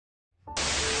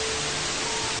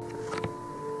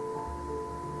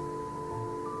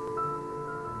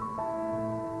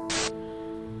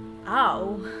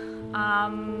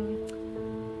no.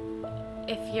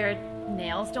 If your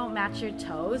nails don't match your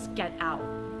toes, get out.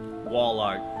 Wall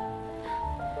art.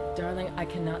 Darling, I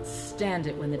cannot stand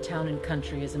it when the town and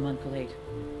country is a month late.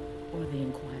 Or the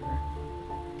Inquirer.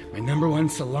 My #1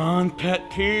 salon pet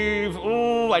peeve.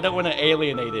 Ooh, I don't want to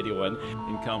alienate anyone.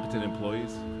 Incompetent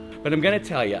employees. But I'm going to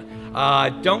tell you,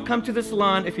 don't come to the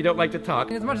salon if you don't like to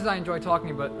talk. As much as I enjoy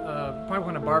talking, but probably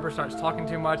when a barber starts talking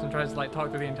too much and tries to like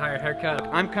talk through the entire haircut.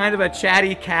 I'm kind of a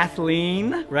chatty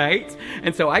Kathleen, right?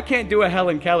 And so I can't do a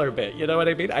Helen Keller bit, you know what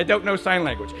I mean? I don't know sign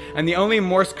language. And the only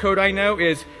Morse code I know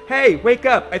is, hey, wake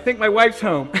up, I think my wife's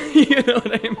home. You know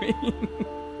what I mean?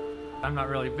 I'm not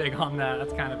really big on that.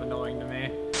 That's kind of annoying to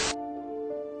me.